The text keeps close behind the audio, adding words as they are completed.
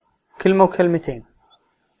كلمة وكلمتين،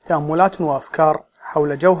 تأملات وأفكار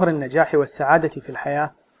حول جوهر النجاح والسعادة في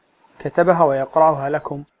الحياة، كتبها ويقرأها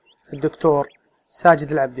لكم الدكتور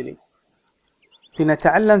ساجد العبدلي.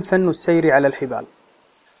 لنتعلم فن السير على الحبال.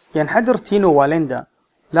 ينحدر تينو واليندا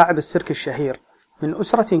لاعب السيرك الشهير من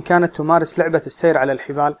أسرة كانت تمارس لعبة السير على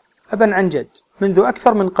الحبال أبا عن جد منذ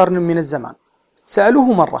أكثر من قرن من الزمان.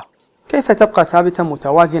 سألوه مرة: كيف تبقى ثابتا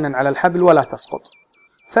متوازنا على الحبل ولا تسقط؟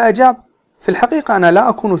 فأجاب: في الحقيقة أنا لا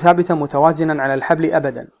أكون ثابتا متوازنا على الحبل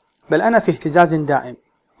أبدا، بل أنا في اهتزاز دائم،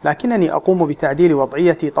 لكنني أقوم بتعديل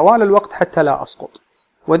وضعيتي طوال الوقت حتى لا أسقط،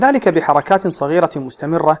 وذلك بحركات صغيرة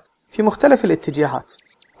مستمرة في مختلف الاتجاهات،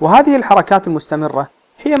 وهذه الحركات المستمرة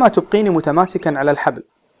هي ما تبقيني متماسكا على الحبل.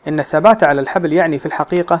 إن الثبات على الحبل يعني في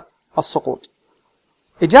الحقيقة السقوط.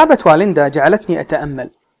 إجابة واليندا جعلتني أتأمل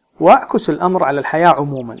وأعكس الأمر على الحياة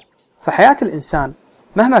عموما، فحياة الإنسان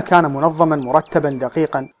مهما كان منظما مرتبا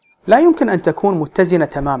دقيقا لا يمكن أن تكون متزنة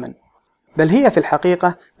تماما، بل هي في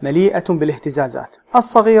الحقيقة مليئة بالاهتزازات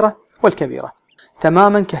الصغيرة والكبيرة،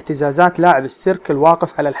 تماما كاهتزازات لاعب السيرك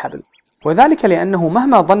الواقف على الحبل. وذلك لأنه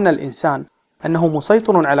مهما ظن الإنسان أنه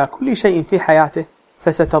مسيطر على كل شيء في حياته،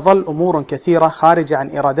 فستظل أمور كثيرة خارجة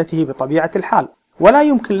عن إرادته بطبيعة الحال، ولا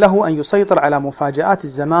يمكن له أن يسيطر على مفاجآت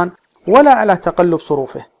الزمان ولا على تقلب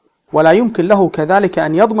صروفه، ولا يمكن له كذلك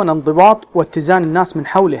أن يضمن انضباط واتزان الناس من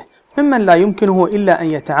حوله ممن لا يمكنه إلا أن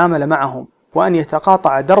يتعامل معهم وأن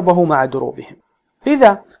يتقاطع دربه مع دروبهم.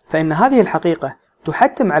 لذا فإن هذه الحقيقة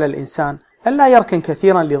تحتم على الإنسان ألا يركن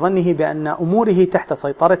كثيرا لظنه بأن أموره تحت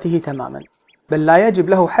سيطرته تماما، بل لا يجب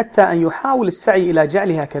له حتى أن يحاول السعي إلى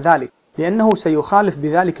جعلها كذلك، لأنه سيخالف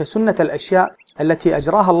بذلك سنة الأشياء التي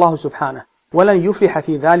أجراها الله سبحانه، ولن يفلح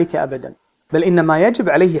في ذلك أبدا. بل إن ما يجب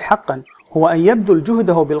عليه حقا هو أن يبذل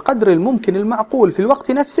جهده بالقدر الممكن المعقول في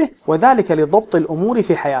الوقت نفسه، وذلك لضبط الأمور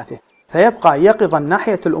في حياته، فيبقى يقظا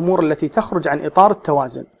ناحية الأمور التي تخرج عن إطار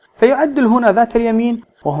التوازن، فيعدل هنا ذات اليمين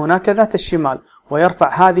وهناك ذات الشمال،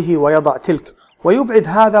 ويرفع هذه ويضع تلك، ويبعد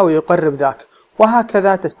هذا ويقرب ذاك،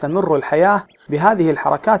 وهكذا تستمر الحياة بهذه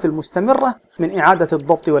الحركات المستمرة من إعادة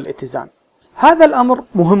الضبط والاتزان. هذا الأمر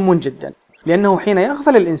مهم جدا، لأنه حين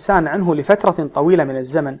يغفل الإنسان عنه لفترة طويلة من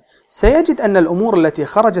الزمن سيجد أن الأمور التي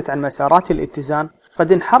خرجت عن مسارات الاتزان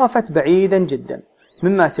قد انحرفت بعيدا جدا،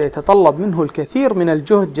 مما سيتطلب منه الكثير من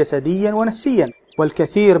الجهد جسديا ونفسيا،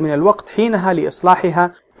 والكثير من الوقت حينها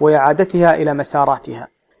لإصلاحها وإعادتها إلى مساراتها.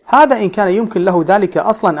 هذا إن كان يمكن له ذلك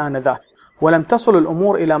أصلا آنذاك، ولم تصل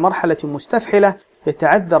الأمور إلى مرحلة مستفحلة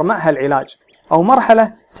يتعذر معها العلاج، أو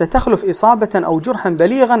مرحلة ستخلف إصابة أو جرحا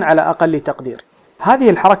بليغا على أقل تقدير. هذه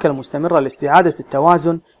الحركة المستمرة لاستعادة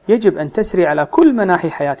التوازن يجب أن تسري على كل مناحي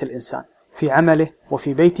حياة الإنسان، في عمله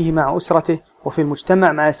وفي بيته مع أسرته وفي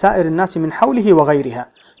المجتمع مع سائر الناس من حوله وغيرها،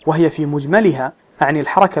 وهي في مجملها أعني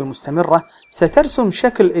الحركة المستمرة سترسم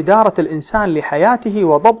شكل إدارة الإنسان لحياته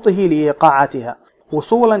وضبطه لإيقاعاتها،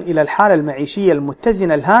 وصولا إلى الحالة المعيشية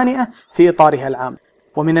المتزنة الهانئة في إطارها العام.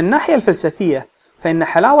 ومن الناحية الفلسفية فإن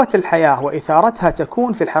حلاوة الحياة وإثارتها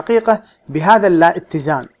تكون في الحقيقة بهذا اللا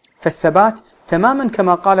اتزان، فالثبات تماما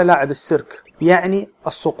كما قال لاعب السيرك يعني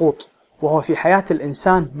السقوط، وهو في حياة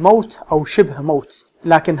الإنسان موت أو شبه موت.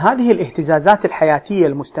 لكن هذه الاهتزازات الحياتية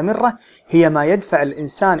المستمرة هي ما يدفع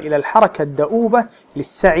الإنسان إلى الحركة الدؤوبة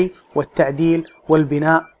للسعي والتعديل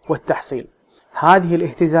والبناء والتحصيل. هذه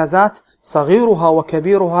الاهتزازات صغيرها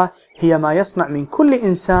وكبيرها هي ما يصنع من كل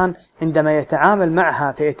إنسان عندما يتعامل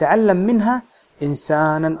معها فيتعلم منها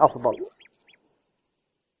إنسانا أفضل.